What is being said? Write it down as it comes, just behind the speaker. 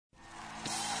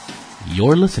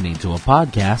You're listening to a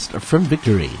podcast from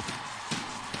Victory.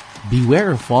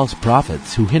 Beware of false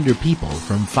prophets who hinder people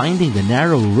from finding the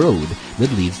narrow road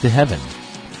that leads to heaven.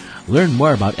 Learn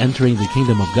more about entering the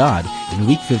kingdom of God in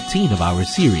week 15 of our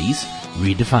series,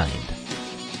 Redefined.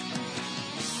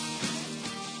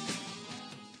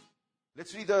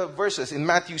 Let's read the verses in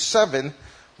Matthew 7,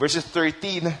 verses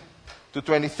 13 to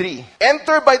 23.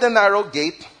 Enter by the narrow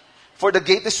gate, for the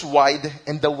gate is wide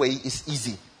and the way is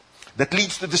easy, that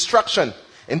leads to destruction,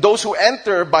 and those who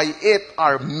enter by it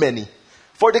are many.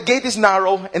 For the gate is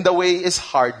narrow and the way is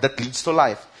hard that leads to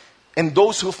life, and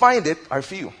those who find it are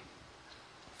few.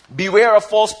 Beware of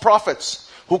false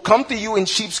prophets who come to you in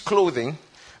sheep's clothing,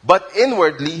 but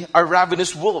inwardly are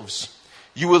ravenous wolves.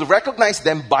 You will recognize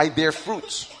them by their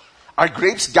fruits. Are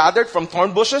grapes gathered from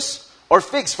thorn bushes, or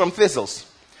figs from thistles?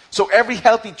 So every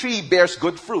healthy tree bears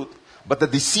good fruit, but the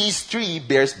diseased tree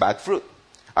bears bad fruit.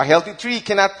 A healthy tree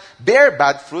cannot bear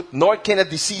bad fruit, nor can a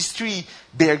diseased tree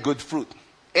bear good fruit.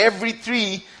 Every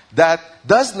tree that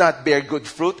does not bear good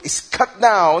fruit is cut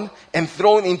down and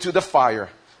thrown into the fire.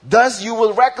 Thus you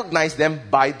will recognize them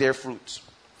by their fruits.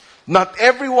 Not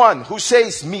everyone who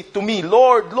says to me,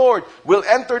 Lord, Lord, will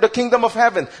enter the kingdom of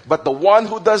heaven, but the one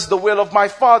who does the will of my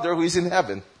Father who is in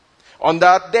heaven. On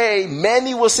that day,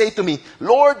 many will say to me,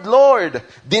 Lord, Lord,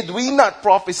 did we not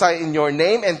prophesy in your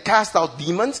name and cast out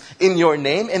demons in your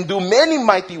name and do many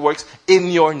mighty works in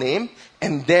your name?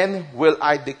 And then will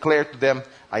I declare to them,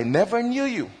 I never knew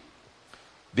you.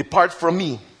 Depart from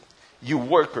me, you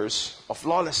workers of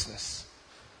lawlessness.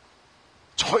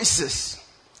 Choices.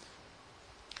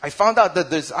 I found out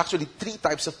that there's actually three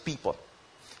types of people.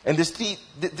 And these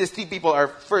three people are,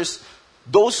 first,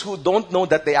 those who don't know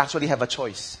that they actually have a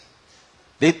choice.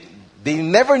 They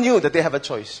never knew that they have a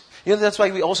choice. You know, that's why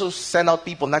we also send out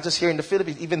people, not just here in the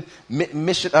Philippines, even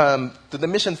mission, to the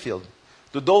mission field.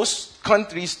 To those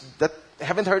countries that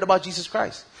haven't heard about Jesus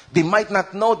Christ. They might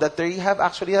not know that they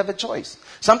actually have a choice.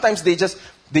 Sometimes they just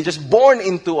born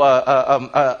into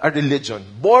a religion,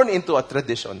 born into a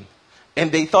tradition.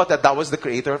 And they thought that was the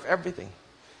creator of everything.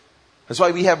 That's why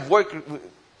we have work.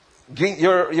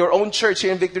 Your own church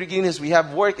here in Victory Guinness, we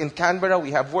have work in Canberra,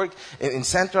 we have work in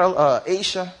Central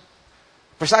Asia.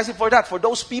 Precisely for that, for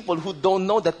those people who don't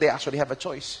know that they actually have a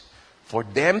choice. For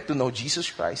them to know Jesus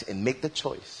Christ and make the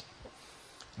choice.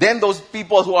 Then those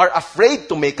people who are afraid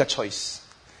to make a choice.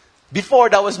 Before,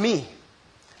 that was me.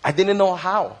 I didn't know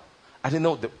how. I didn't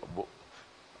know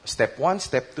step 1,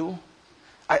 step 2.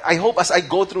 I hope as I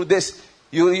go through this,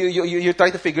 you try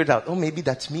to figure it out. Oh, maybe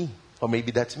that's me. Or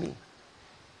maybe that's me.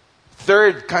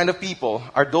 Third kind of people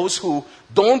are those who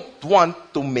don't want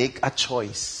to make a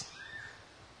choice.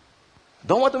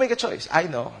 Don't want to make a choice. I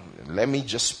know. Let me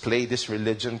just play this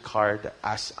religion card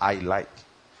as I like.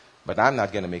 But I'm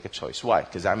not going to make a choice. Why?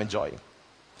 Because I'm enjoying.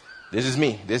 This is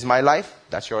me. This is my life.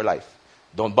 That's your life.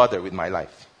 Don't bother with my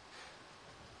life.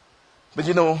 But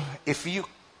you know, if you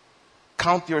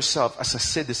count yourself as a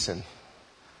citizen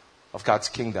of God's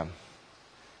kingdom,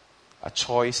 a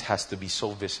choice has to be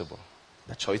so visible.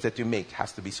 The choice that you make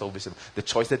has to be so visible. The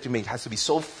choice that you make has to be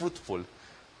so fruitful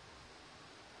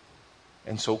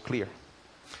and so clear.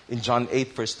 In John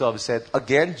 8, verse 12, it said,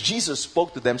 again, Jesus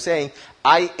spoke to them saying,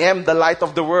 I am the light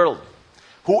of the world.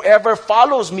 Whoever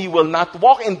follows me will not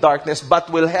walk in darkness, but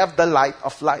will have the light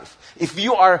of life. If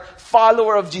you are a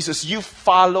follower of Jesus, you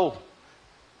follow.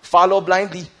 Follow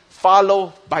blindly.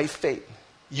 Follow by faith.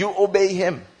 You obey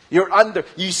Him.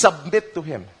 You submit to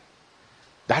Him.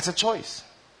 That's a choice.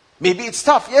 Maybe it's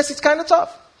tough. Yes, it's kind of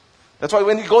tough. That's why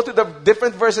when you go to the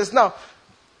different verses now,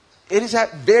 it is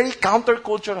very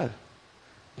countercultural.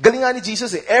 Galing ni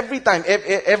Jesus, every time,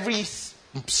 every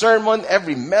sermon,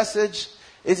 every message,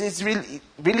 it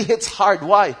really hits hard.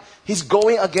 Why? He's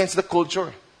going against the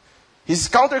culture. He's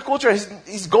counterculture.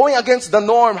 He's going against the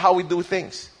norm, how we do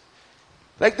things.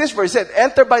 Like this verse said,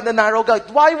 enter by the narrow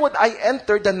gate. Why would I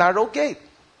enter the narrow gate?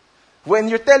 When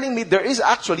you're telling me there is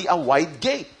actually a wide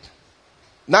gate.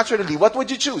 Naturally, what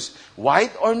would you choose?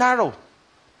 Wide or narrow?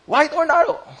 Wide or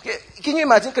narrow? Can you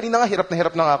imagine? Kanina nga,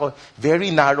 hirap na nga ako. Very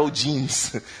narrow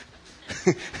jeans.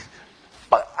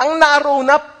 Ang narrow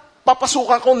na,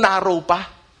 papasukan ko narrow pa.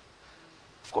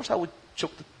 Of course, I would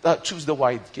choose the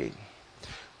wide gate.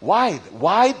 Wide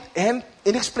and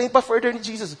explained pa further in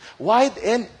Jesus. Wide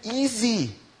and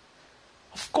easy.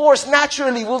 Of course,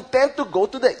 naturally, we'll tend to go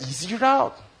to the easy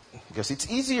route. Because it's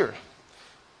easier.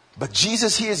 But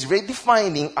Jesus here is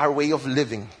redefining our way of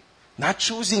living. Not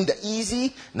choosing the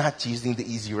easy, not choosing the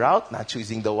easy route, not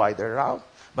choosing the wider route,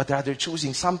 but rather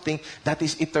choosing something that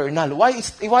is eternal. Why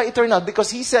eternal?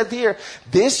 Because He said here,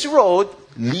 this road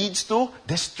leads to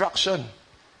destruction.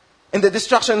 And the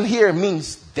destruction here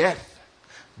means death.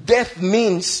 Death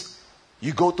means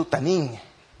you go to taning.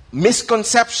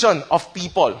 Misconception of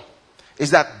people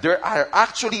is that there are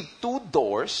actually two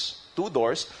doors,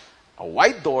 a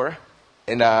wide door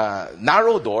and a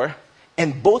narrow door,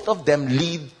 and both of them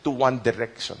lead to one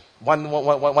direction,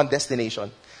 one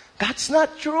destination. That's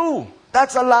not true.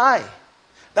 That's a lie.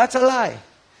 That's a lie.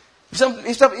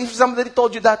 If somebody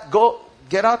told you that, go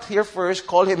get out here first,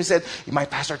 call him and said, my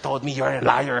pastor told me you're a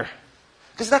liar.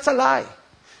 Because that's a lie.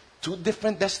 Two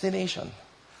different destinations.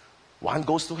 One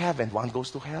goes to heaven, one goes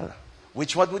to hell.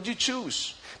 Which one would you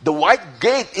choose? The white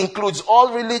gate includes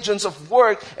all religions of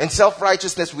work and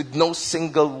self-righteousness with no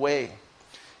single way.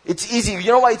 It's easy.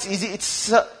 You know why it's easy?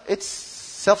 It's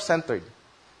self-centered.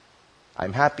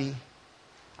 I'm happy.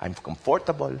 I'm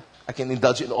comfortable. I can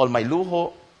indulge in all my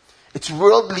luho. It's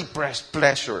worldly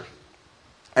pleasure.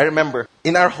 I remember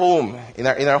in our home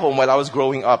while I was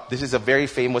growing up, this is a very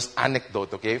famous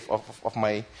anecdote, okay, of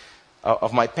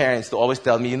my parents to always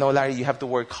tell me, Larry, you have to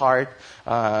work hard.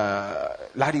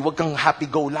 Larry, wag kang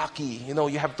happy-go-lucky.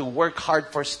 You have to work hard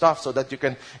for stuff so that you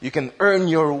can earn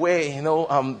your way.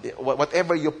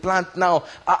 Whatever you plant now,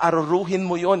 aaruruhin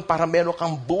mo yon para meron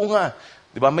kang bunga.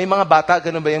 Diba? May mga bata,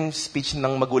 ganun ba yung speech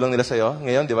ng magulang nila sa'yo?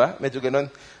 Ngayon, diba? Medyo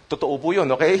ganun. Totoo po yun,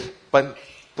 okay?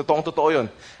 Totoong-totoo yun.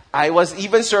 I was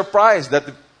even surprised that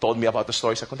told me about the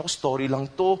story. Sabi ko, story lang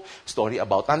to. Story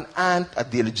about an ant, a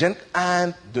diligent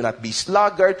ant. Do not be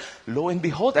sluggard. Lo and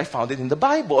behold, I found it in the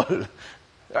Bible.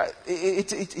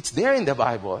 It's there in the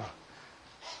Bible.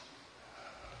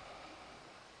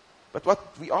 But what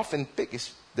we often pick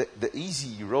is the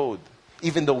easy road.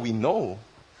 Even though we know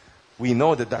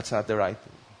that that's not the right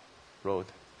road.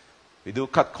 We do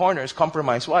cut corners,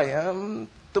 compromise. Why?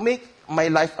 To make my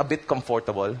life a bit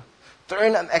comfortable.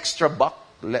 Turn an extra buck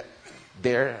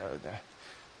there.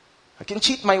 I can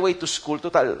cheat my way to school.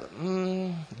 Total,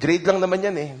 grade lang naman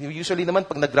yan eh. Usually naman,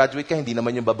 pag nag-graduate ka, hindi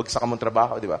naman yung babagsak mong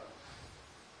trabaho, di ba?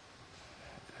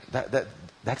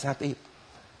 That's not it.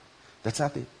 That's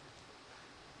not it.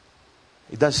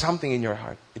 It does something in your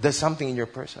heart. It does something in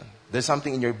your person. There's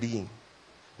something in your being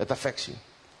that affects you.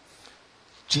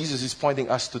 Jesus is pointing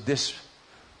us to this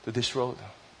road.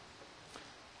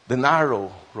 The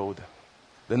narrow road.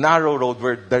 The narrow road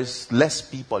where there's less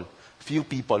people, few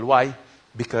people. Why?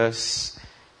 Because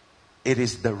it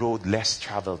is the road less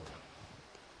traveled.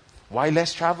 Why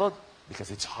less traveled? Because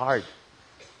it's hard.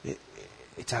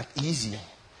 It's not easy.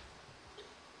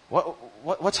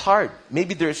 What's hard?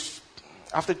 Maybe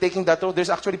after taking that road, there's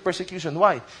actually persecution.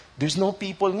 Why? There's no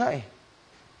people nga eh.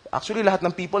 Actually, lahat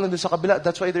ng people nandun sa kabila.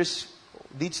 That's why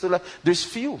there's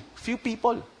few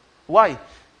people. Why?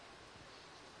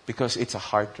 Because it's a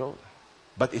hard road.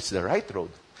 But it's the right road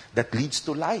that leads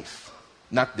to life,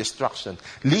 not destruction.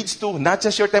 Leads to not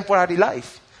just your temporary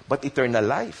life, but eternal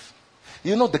life.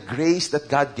 You know the grace that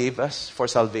God gave us for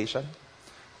salvation?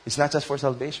 It's not just for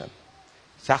salvation.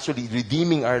 It's actually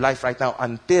redeeming our life right now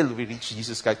until we reach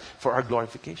Jesus Christ for our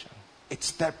glorification. It's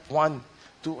step 1,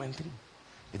 2, and 3.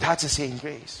 That's the same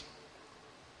grace.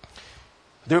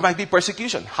 There might be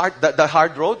persecution. The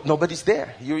hard road, nobody's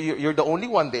there. You're the only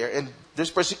one there, and there's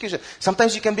persecution.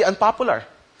 Sometimes you can be unpopular.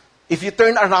 If you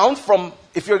turn around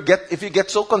if you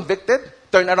get so convicted,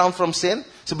 turn around from sin,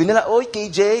 sabihin nila, oy,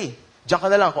 KJ, diyan ka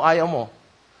na lang kung ayaw mo.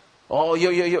 Oh,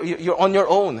 you're on your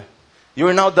own.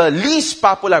 You're now the least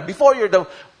popular. Before you're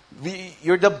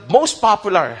the most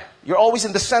popular. You're always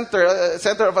in the center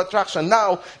of attraction.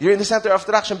 Now, you're in the center of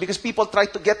attraction because people try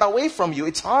to get away from you.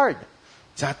 It's hard.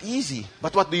 It's not easy.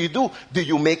 But what do? Do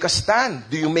you make a stand?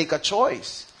 Do you make a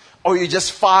choice? Or you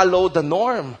just follow the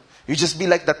norm? You just be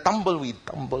like the tumbleweed.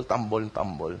 Tumble, tumble,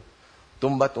 tumble.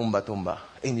 Tumba, tumba, tumba.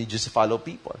 And you just follow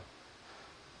people.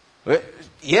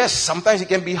 Yes, sometimes it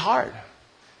can be hard.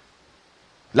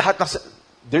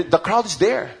 The crowd is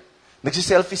there.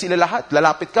 Nagsiselfie sila lahat.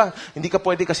 Lalapit ka. Hindi ka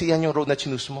pwede kasi yan yung road na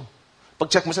chinus mo. Pag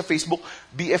check mo sa Facebook,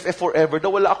 BFF forever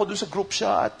daw, wala ako dun sa group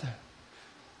shot.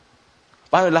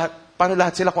 Paano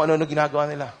lahat sila kung ano ginagawa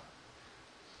nila?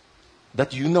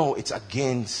 That you know it's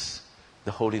against the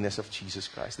holiness of Jesus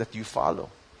Christ that you follow.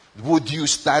 Would you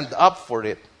stand up for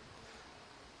it?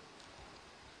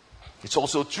 It's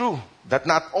also true that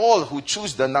not all who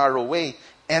choose the narrow way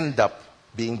end up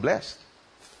being blessed.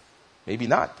 Maybe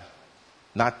not.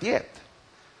 Not yet.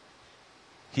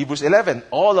 Hebrews 11,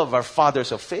 all of our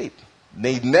fathers of faith,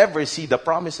 they never see the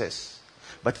promises.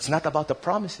 But it's not about the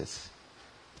promises.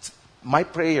 My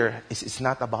prayer is it's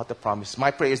not about the promise.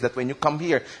 My prayer is that when you come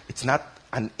here, it's not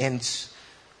an end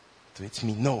to it's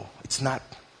me. No, it's not.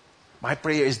 My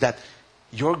prayer is that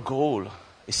your goal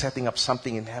is setting up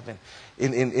something in heaven.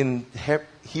 In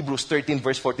Hebrews 13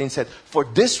 verse 14 said, "For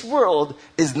this world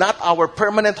is not our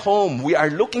permanent home. We are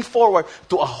looking forward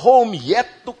to a home yet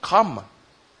to come."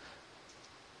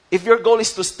 If your goal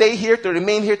is to stay here, to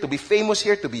remain here, to be famous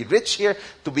here, to be rich here,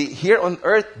 to be here on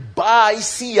earth, bye,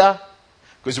 see ya.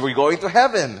 Because we're going to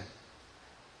heaven.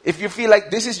 If you feel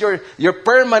like this is your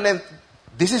permanent,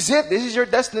 this is it, this is your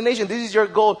destination, this is your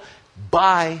goal,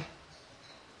 bye.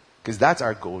 Because that's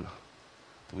our goal.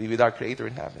 To be with our Creator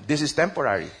in heaven. This is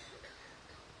temporary.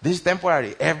 This is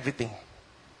temporary. Everything.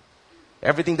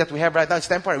 Everything that we have right now is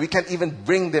temporary. We can't even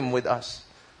bring them with us.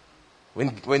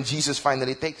 When Jesus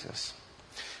finally takes us.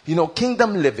 You know,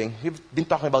 kingdom living, we've been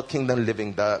talking about kingdom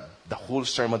living, the whole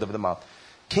Sermon on the Mount.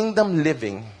 Kingdom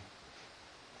living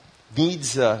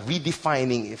needs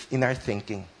redefining in our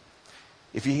thinking.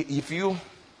 If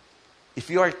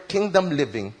you are kingdom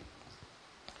living,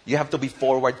 you have to be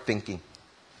forward thinking.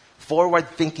 Forward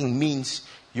thinking means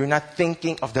you're not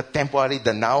thinking of the temporary,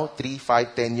 the now, 3,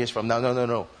 5, 10 years from now.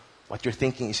 No. What you're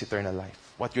thinking is eternal life.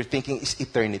 What you're thinking is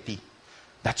eternity.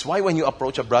 That's why when you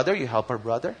approach a brother, you help a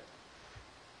brother.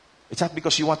 It's not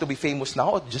because you want to be famous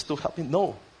now or just to help him.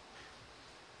 No.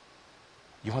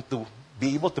 You want to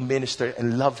be able to minister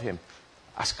and love him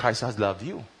as Christ has loved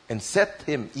you. And set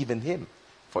him, even him,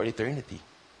 for eternity.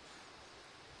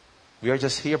 We are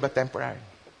just here but temporary.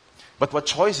 But what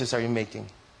choices are you making?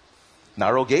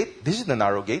 Narrow gate? This is the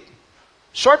narrow gate.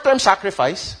 Short-term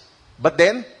sacrifice. But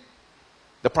then,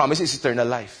 the promise is eternal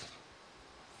life.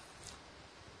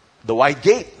 The wide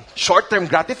gate. Short-term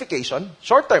gratification.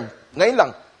 Short-term. Ngayon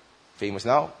lang. Famous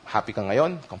now, happy ka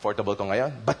ngayon, comfortable ka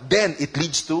ngayon. But then, it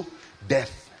leads to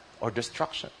death or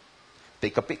destruction.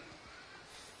 Take a pick.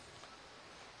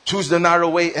 Choose the narrow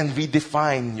way and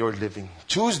redefine your living.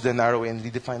 Choose the narrow way and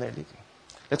redefine our living.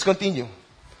 Let's continue.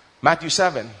 Matthew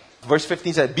 7, verse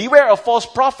 15 said, "Beware of false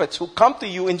prophets who come to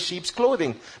you in sheep's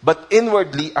clothing, but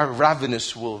inwardly are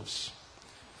ravenous wolves."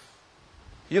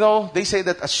 You know, they say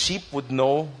that a sheep would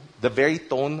know the very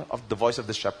tone of the voice of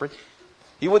the shepherd.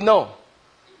 He would know.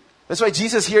 That's why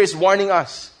Jesus here is warning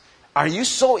us. Are you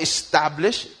so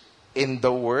established in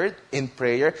the word, in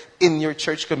prayer, in your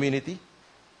church community,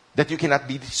 that you cannot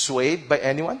be swayed by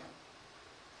anyone?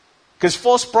 Because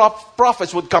false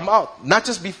prophets would come out, not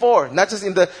just before, not just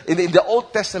in the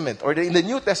Old Testament or in the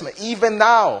New Testament, even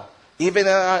now, even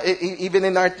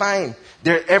in our time,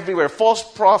 they're everywhere. False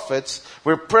prophets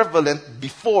were prevalent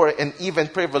before and even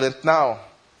prevalent now.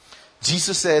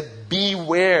 Jesus said,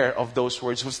 beware of those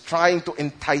words who's trying to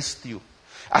entice you.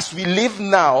 As we live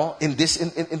now in this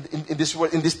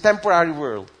world, in this temporary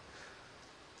world,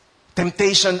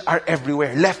 temptation are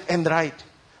everywhere, left and right.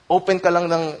 Open ka lang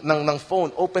ng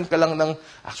phone, open ka lang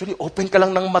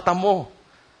ng mata mo.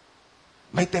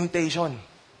 May temptation.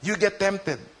 You get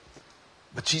tempted.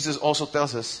 But Jesus also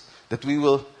tells us that we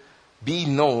will be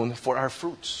known for our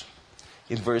fruits.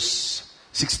 In verse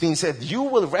 16 said, "You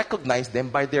will recognize them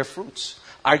by their fruits.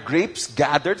 Are grapes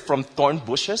gathered from thorn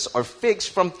bushes or figs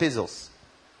from thistles?"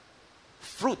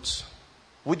 Fruits.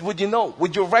 Would you know?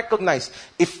 Would you recognize?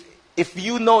 If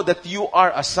you know that you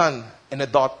are a son and a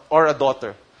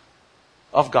daughter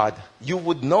of God, you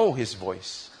would know His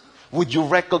voice. Would you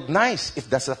recognize if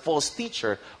that's a false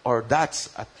teacher or that's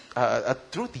a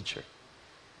true teacher?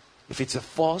 If it's a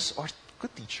false or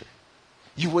good teacher.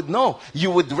 You would know. You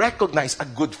would recognize a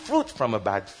good fruit from a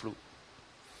bad fruit.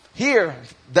 Here,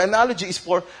 the analogy is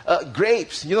for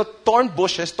grapes. You know, thorn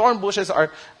bushes. Thorn bushes are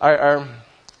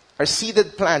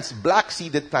seeded plants, black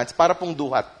seeded plants, para pong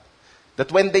duhat.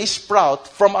 That when they sprout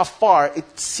from afar,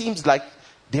 it seems like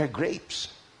they're grapes.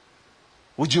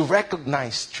 Would you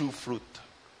recognize true fruit?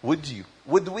 Would you?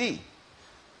 Would we?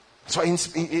 So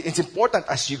it's important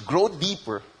as you grow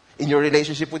deeper in your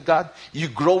relationship with God, you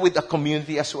grow with a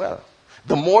community as well.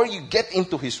 The more you get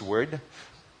into His Word,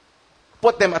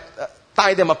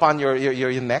 tie them upon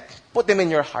your neck, put them in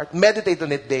your heart, meditate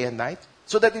on it day and night,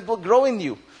 so that it will grow in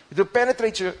you. It will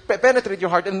penetrate your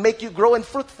heart and make you grow and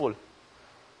fruitful.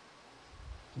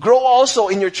 Grow also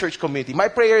in your church community. My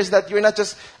prayer is that you're not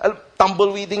just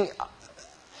tumbleweeding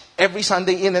every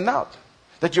Sunday in and out.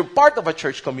 That you're part of a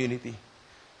church community.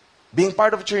 Being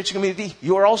part of a church community,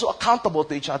 you are also accountable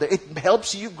to each other. It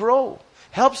helps you grow.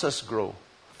 Helps us grow.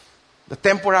 The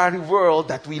temporary world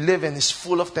that we live in is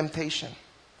full of temptation.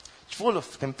 It's full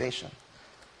of temptation.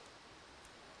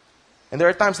 And there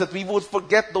are times that we would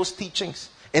forget those teachings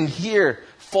and hear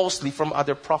falsely from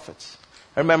other prophets.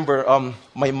 I remember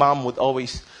my mom would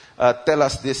always tell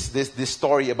us this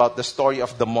story about the story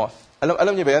of the moth.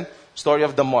 Alam niyo ba yan? Story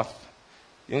of the moth.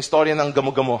 Yung story ng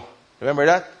gamo-gamo. Remember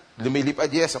that?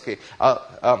 Lumilipad? Yes, okay.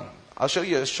 I'll show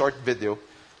you a short video.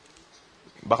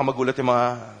 Baka magulat yung mga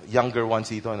younger ones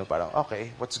dito. Ano, parang,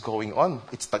 okay, what's going on?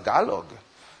 It's Tagalog.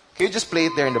 Can you just play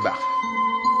it there in the back?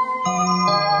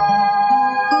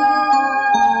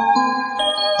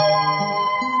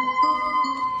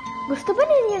 Gusto ba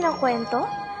ninyo ng kwento?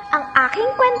 Ang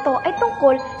aking kwento ay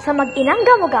tungkol sa mag-inang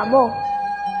gamo-gamo.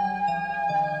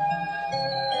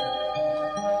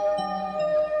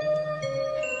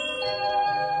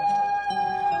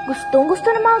 Gustong-gusto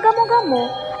ng mga gamo-gamo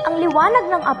ang liwanag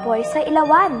ng apoy sa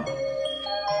ilawan.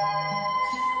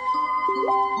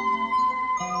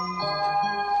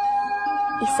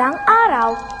 Isang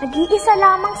araw, nag-iisa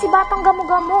lamang si Batang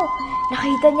Gamo-Gamo.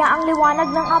 Nakita niya ang liwanag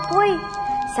ng apoy.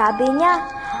 Sabi niya,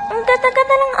 "Ang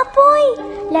gata-gata ng apoy!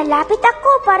 Lalapit ako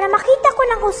para makita ko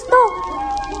ng husto."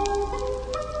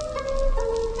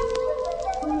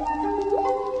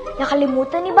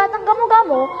 Nakalimutan ni Batang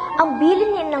Gamo-Gamo ang bilin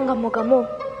niya ng gamo-gamo.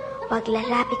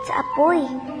 Paglalapit sa apoy,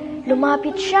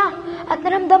 lumapit siya at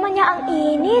naramdaman niya ang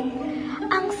init.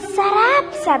 "Ang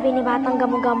sarap!" sabi ni Batang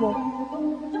Gamo-Gamo.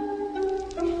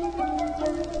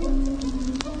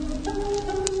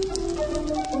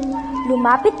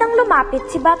 Lumapit ng lumapit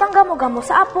si Batang Gamo-Gamo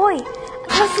sa apoy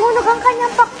at nasunog ang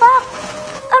kanyang pakpak.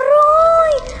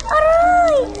 "Aroy!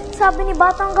 Aroy!" sabi ni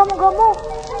Batang Gamo-Gamo.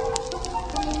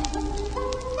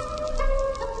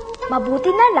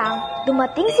 Mabuti na lang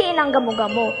dumating si Inang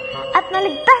Gamo-Gamo at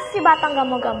naligtas si Batang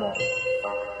Gamo-Gamo.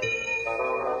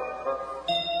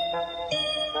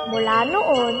 Mula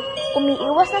noon,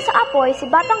 umiiwas na sa apoy si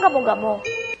Batang Gamo-Gamo.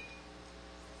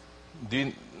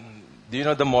 Do you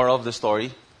know the moral of the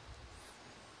story?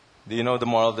 Do you know the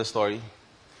moral of the story?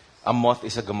 A moth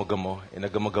is a gamo-gamo, and a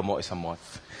gamo-gamo is a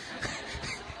moth.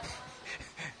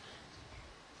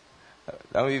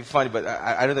 That would be funny, but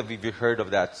I don't know if you've heard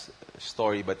of that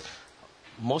story, but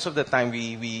most of the time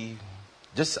we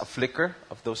just a flicker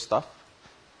of those stuff,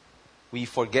 we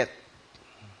forget.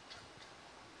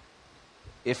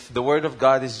 If the Word of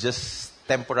God is just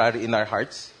temporary in our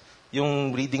hearts,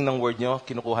 yung reading ng Word nyo,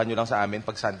 kinukuha nyo lang sa amin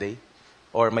pag Sunday,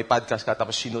 or may podcast ka,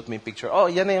 tapos sinute mo yung picture, oh,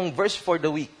 yan na yung verse for the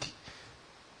week.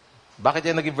 Bakit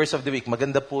yan naging verse of the week?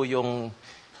 Maganda po yung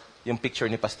picture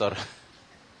ni Pastor.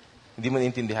 Hindi mo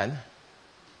naintindihan?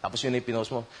 Tapos yun na yung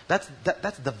pinost mo. That's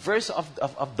the verse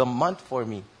of the month for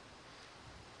me.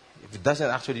 If it doesn't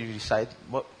actually recite,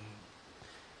 well,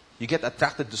 you get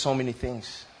attracted to so many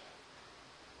things.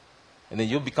 And then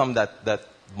you become that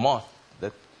moth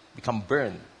that become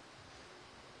burned.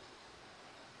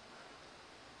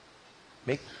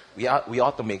 We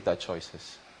ought to make that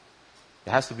choices. It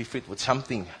has to be fit with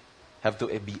something. Have to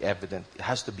be evident. It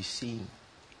has to be seen.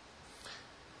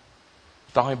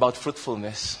 Talking about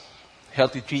fruitfulness,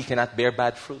 healthy tree cannot bear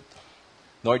bad fruit,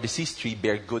 nor diseased tree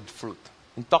bear good fruit.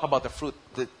 And talk about the fruit.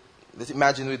 Let's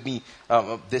imagine with me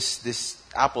this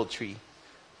apple tree.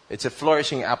 It's a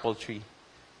flourishing apple tree.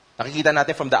 Nakikita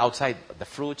natin from the outside the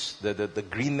fruits, the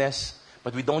greenness,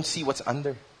 but we don't see what's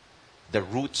under. The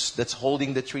roots that's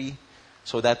holding the tree,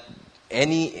 so that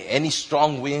any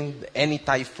strong wind, any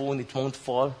typhoon, it won't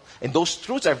fall. And those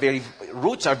roots are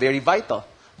very vital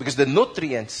because the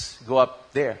nutrients go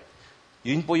up there.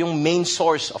 Yun po yung main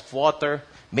source of water,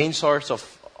 main source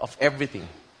of everything.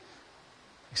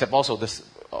 Except also,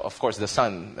 of course, the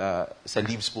sun, sa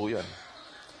leaves po yun.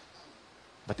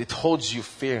 But it holds you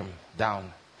firm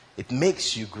down. It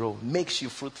makes you grow, makes you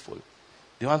fruitful.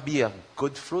 Do you want to be a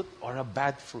good fruit or a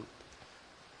bad fruit?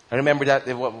 I remember that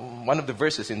one of the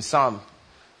verses in Psalm,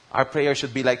 our prayer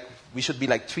we should be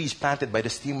like trees planted by the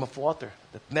stream of water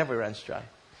that never runs dry.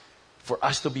 For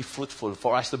us to be fruitful,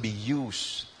 for us to be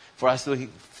used, for us to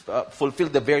fulfill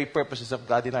the very purposes of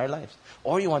God in our lives.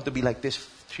 Or you want to be like this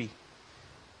tree.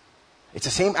 It's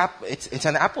the same it's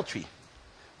an apple tree.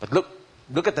 But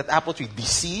look at that apple tree.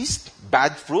 Diseased,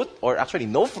 bad fruit, or actually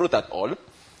no fruit at all.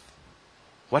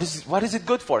 What is it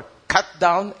good for? Cut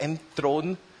down and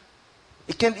thrown.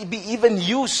 It can't be even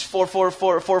used for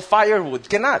firewood.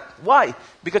 Cannot. Why?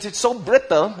 Because it's so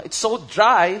brittle, it's so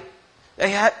dry,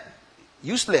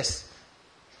 useless.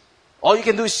 All you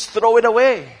can do is throw it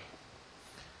away.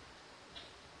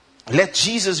 Let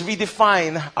Jesus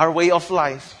redefine our way of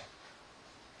life.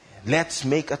 Let's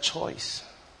make a choice.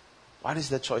 What is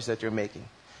the choice that you're making?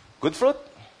 Good fruit?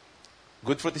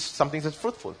 Good fruit is something that's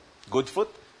fruitful. Good fruit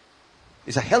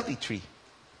is a healthy tree.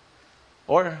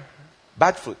 Or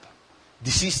bad fruit.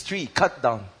 Diseased tree, cut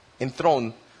down and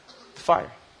thrown to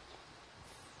fire.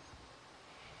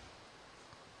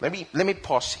 Let me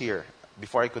pause here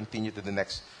before I continue to the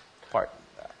next part.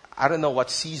 I don't know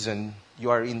what season you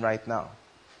are in right now.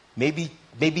 Maybe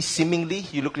seemingly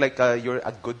you look like you're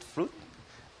a good fruit.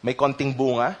 May konting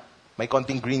bunga, may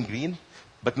konting green,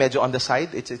 but medyo on the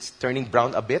side it's turning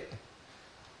brown a bit.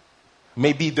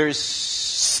 Maybe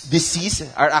there's disease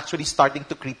are actually starting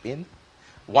to creep in.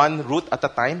 One root at a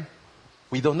time.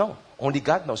 We don't know. Only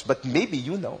God knows. But maybe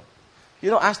you know.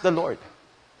 Ask the Lord.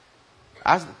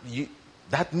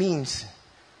 That means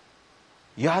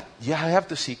you have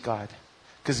to seek God.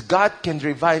 Because God can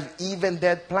revive even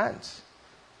dead plants.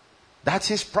 That's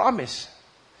His promise.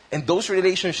 And those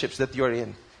relationships that you're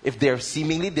in, if they're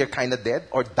kind of dead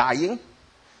or dying,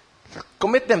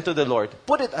 commit them to the Lord.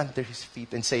 Put it under His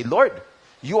feet and say, Lord,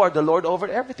 you are the Lord over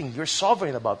everything. You're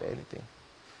sovereign above anything.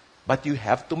 But you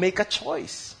have to make a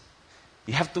choice.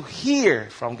 You have to hear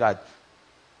from God.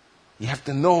 You have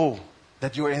to know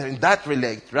that you are in that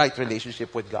right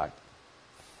relationship with God.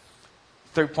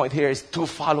 Third point here is true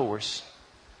followers.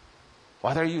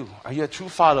 What are you? Are you a true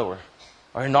follower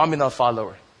or a nominal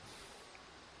follower?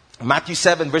 Matthew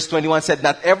 7 verse 21 said,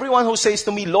 not everyone who says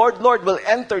to me, Lord, Lord, will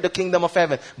enter the kingdom of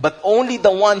heaven, but only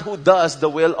the one who does the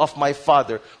will of my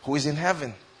Father who is in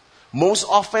heaven. Most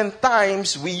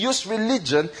oftentimes, we use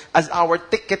religion as our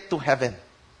ticket to heaven.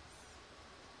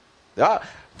 Diba?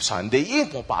 Sunday in,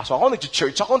 pumapasok ako,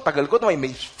 nag-church ako, tagal ko,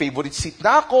 may favorite seat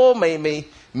na ako, maybe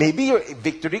you're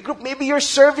victory group, maybe you're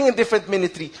serving in different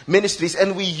ministries,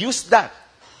 and we use that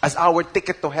as our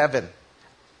ticket to heaven.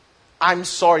 I'm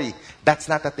sorry, that's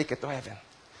not a ticket to heaven.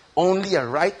 Only a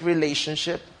right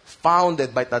relationship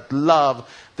founded by that love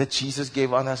that Jesus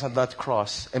gave on us on that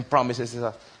cross and promises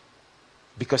us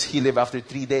because He lived after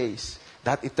 3 days.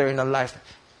 That eternal life,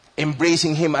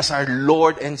 embracing Him as our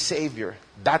Lord and Savior,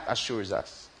 that assures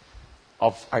us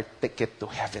of our ticket to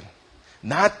heaven.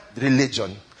 Not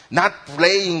religion, not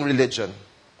playing religion.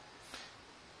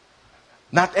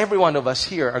 Not every one of us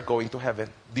here are going to heaven.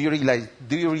 Do you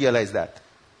realize that?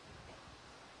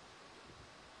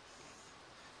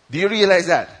 Do you realize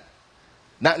that?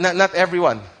 Not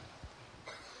everyone.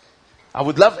 I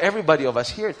would love everybody of us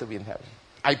here to be in heaven.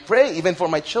 I pray even for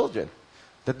my children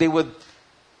that they would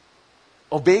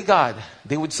obey God.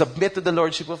 They would submit to the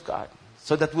Lordship of God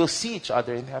so that we'll see each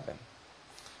other in heaven.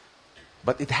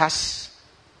 But it has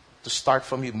to start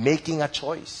from you making a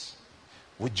choice.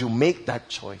 Would you make that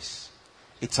choice?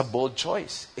 It's a bold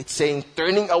choice. It's saying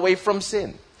turning away from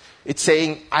sin. It's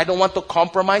saying I don't want to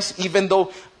compromise even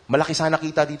though malaki sana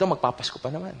kita dito, magpapasko pa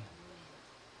naman.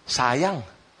 Sayang.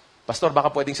 Pastor, baka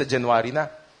pwedeng sa January na.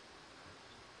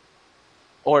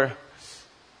 Or,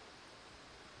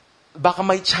 baka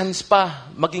may chance pa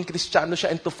maging Kristiyano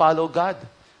siya and to follow God.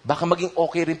 Baka maging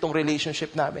okay rin tong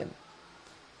relationship namin.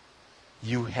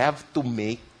 You have to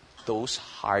make those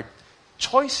hard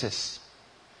choices.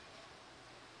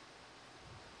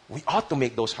 We ought to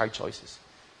make those hard choices.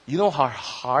 You know how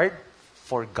hard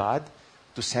for God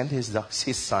to send His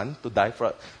Son to die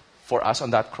for us on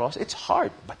that cross? It's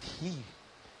hard, but He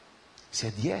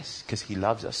said yes because He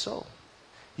loves us so.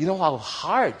 You know how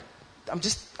hard, I'm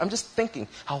just thinking,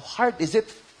 how hard is it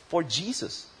for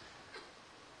Jesus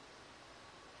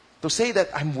to say that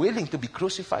I'm willing to be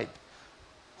crucified?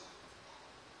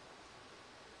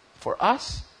 For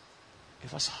us,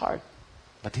 it was hard.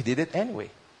 But He did it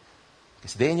anyway.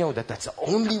 Because they know that that's the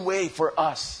only way for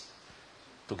us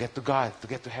to get to God, to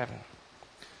get to heaven.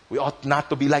 We ought not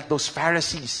to be like those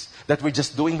Pharisees that we're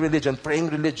just doing religion, praying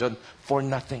religion for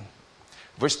nothing.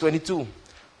 Verse 22.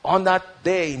 On that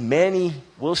day, many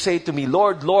will say to me,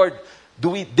 Lord, Lord,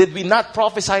 did we not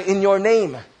prophesy in your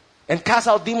name and cast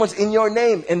out demons in your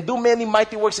name and do many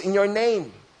mighty works in your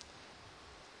name?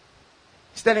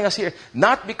 He's telling us here,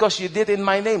 not because you did in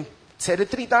my name. Said it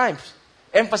 3 times.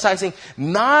 Emphasizing,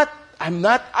 I'm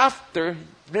not after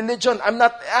religion. I'm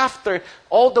not after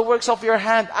all the works of your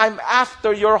hand. I'm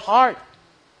after your heart.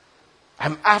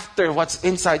 I'm after what's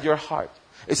inside your heart.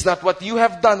 It's not what you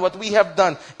have done, what we have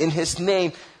done in His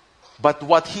name, but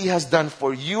what He has done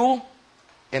for you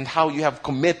and how you have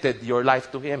committed your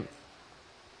life to Him.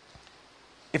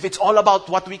 If it's all about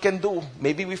what we can do,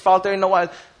 maybe we falter in a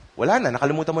while. Wala na,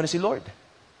 nakalimutan mo na si Lord.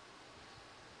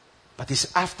 But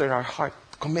it's after our heart,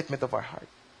 commitment of our heart.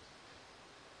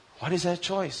 What is our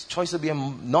choice? Choice to be a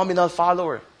nominal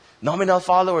follower. Nominal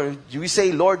follower. You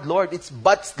say, Lord, Lord, it's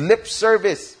but lip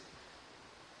service.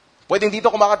 Pwedeng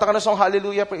dito kumakanta ka na song,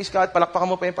 hallelujah, praise God, palakpakan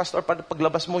mo pa yung pastor,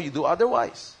 paglabas mo, you do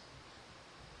otherwise.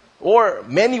 Or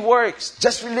many works,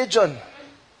 just religion.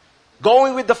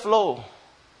 Going with the flow.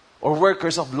 Or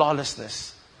workers of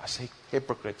lawlessness. I say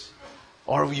hypocrites.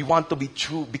 Or we want to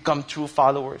become true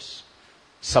followers.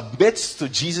 Submits to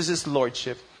Jesus'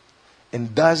 lordship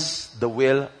and does the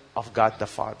will of God the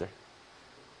Father.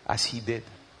 As He did.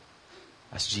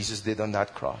 As Jesus did on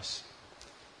that cross.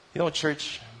 You know,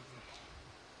 church,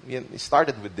 we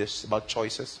started with this about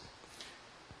choices.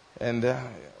 And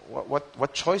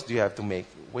what choice do you have to make?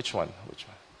 Which one?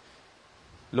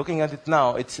 looking at it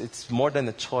now, it's more than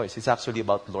a choice. It's actually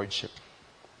about lordship.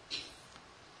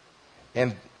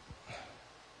 And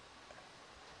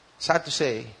sad to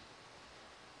say,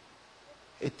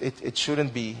 it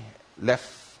shouldn't be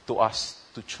left to us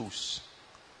to choose.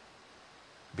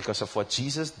 Because of what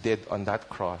Jesus did on that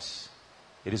cross,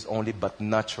 it is only but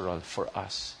natural for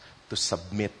us to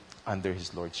submit under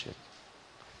His lordship.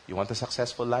 You want a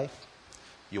successful life?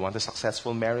 You want a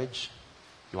successful marriage?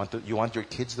 You want your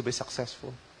kids to be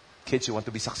successful? Kids, you want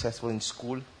to be successful in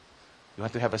school? You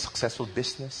want to have a successful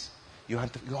business? You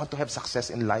want to have success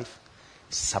in life?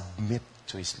 Submit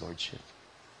to His lordship.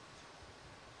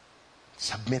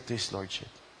 Submit to His lordship.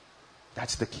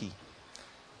 That's the key.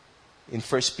 In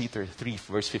 1 Peter 3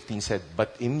 verse 15 said,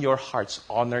 "But in your hearts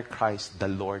honor Christ the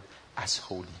Lord as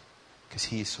holy," because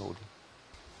He is holy.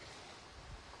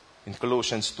 In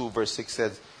Colossians 2 verse 6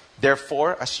 says,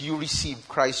 "Therefore, as you receive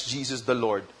Christ Jesus the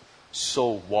Lord,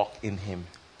 so walk in Him."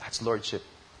 That's lordship.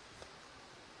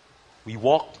 We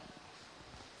walk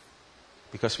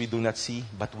because we do not see,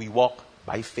 but we walk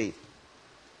by faith.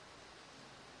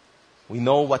 We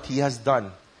know what He has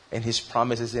done, and His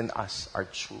promises in us are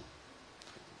true.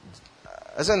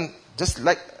 As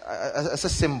a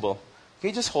symbol, can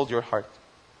you just hold your heart?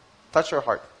 Touch your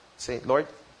heart. Say, "Lord,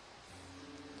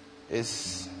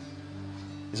 is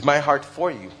my heart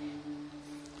for you?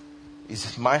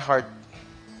 Is my heart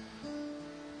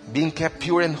being kept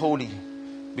pure and holy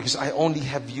because I only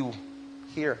have you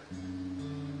here?"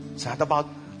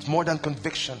 It's more than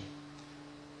conviction.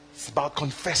 It's about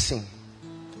confessing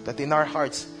that in our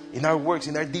hearts, in our works,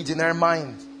 in our deeds, in our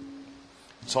mind,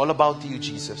 it's all about you,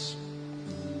 Jesus.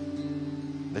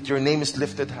 That your name is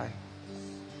lifted high.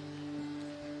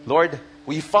 Lord,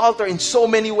 we falter in so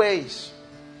many ways.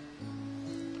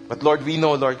 But Lord, we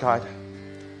know, Lord God,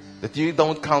 that you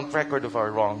don't count record of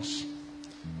our wrongs.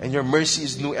 And your mercy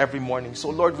is new every morning. So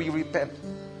Lord, we repent.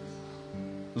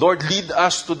 Lord, lead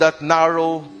us to that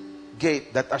narrow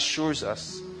gate that assures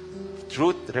us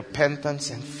truth, repentance,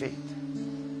 and faith.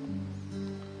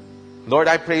 Lord,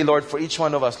 I pray, Lord, for each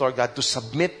one of us, Lord God, to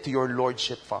submit to your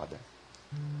lordship, Father.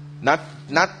 Not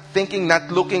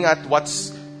looking at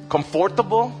what's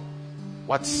comfortable,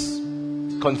 what's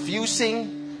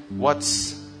confusing,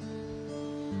 what's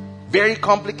very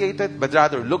complicated, but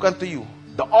rather look unto you,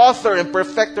 the author and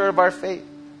perfecter of our faith,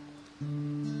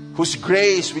 whose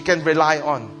grace we can rely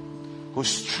on,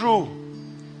 who's true,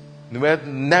 will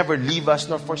never leave us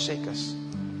nor forsake us.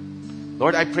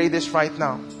 Lord, I pray this right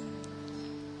now.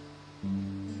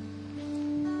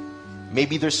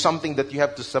 Maybe there's something that you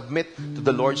have to submit to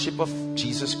the lordship of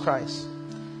Jesus Christ.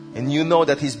 And you know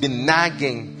that He's been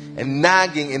nagging and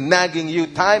nagging and nagging you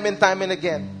time and time and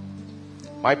again.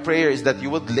 My prayer is that you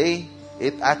would lay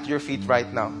it at your feet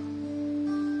right now.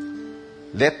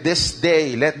 Let this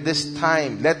day, let this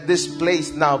time, let this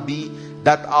place now be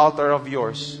that altar of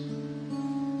yours.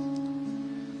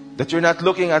 That you're not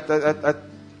looking at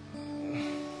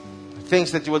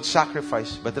things that you would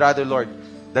sacrifice, but rather, Lord,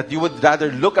 that you would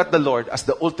rather look at the Lord as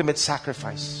the ultimate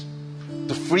sacrifice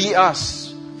to free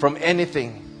us from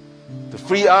anything, to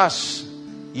free us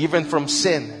even from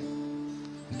sin,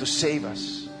 and to save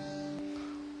us.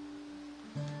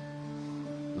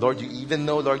 Lord, you even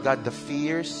know, Lord God, the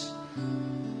fears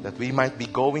that we might be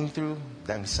going through,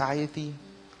 the anxiety,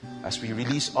 as we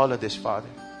release all of this, Father.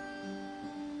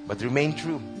 But remain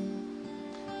true.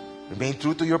 Remain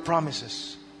true to your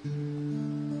promises.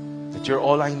 That you're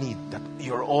all I need. That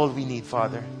you're all we need,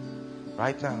 Father.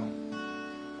 Right now.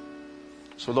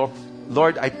 So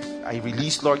Lord, I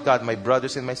release, Lord God, my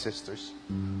brothers and my sisters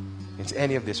into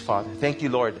any of this, Father. Thank you,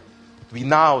 Lord. We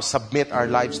now submit our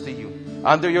lives to you.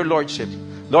 Under your Lordship.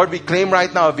 Lord, we claim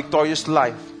right now a victorious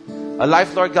life. A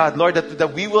life, Lord God, Lord,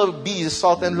 that we will be the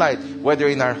salt and light, whether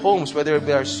in our homes, whether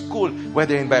in our school,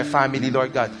 whether in our family,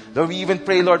 Lord God. Lord, we even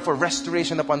pray, Lord, for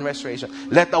restoration upon restoration.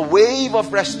 Let a wave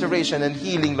of restoration and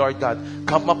healing, Lord God,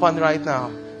 come upon right now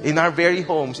in our very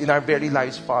homes, in our very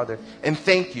lives, Father. And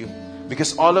thank you,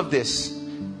 because all of this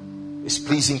is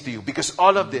pleasing to you, because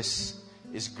all of this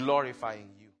is glorifying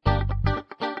you.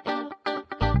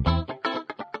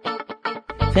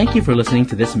 Thank you for listening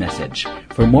to this message.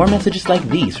 For more messages like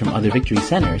these from other Victory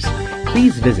Centers,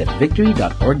 please visit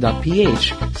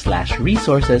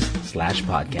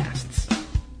victory.org.ph/resources/podcast.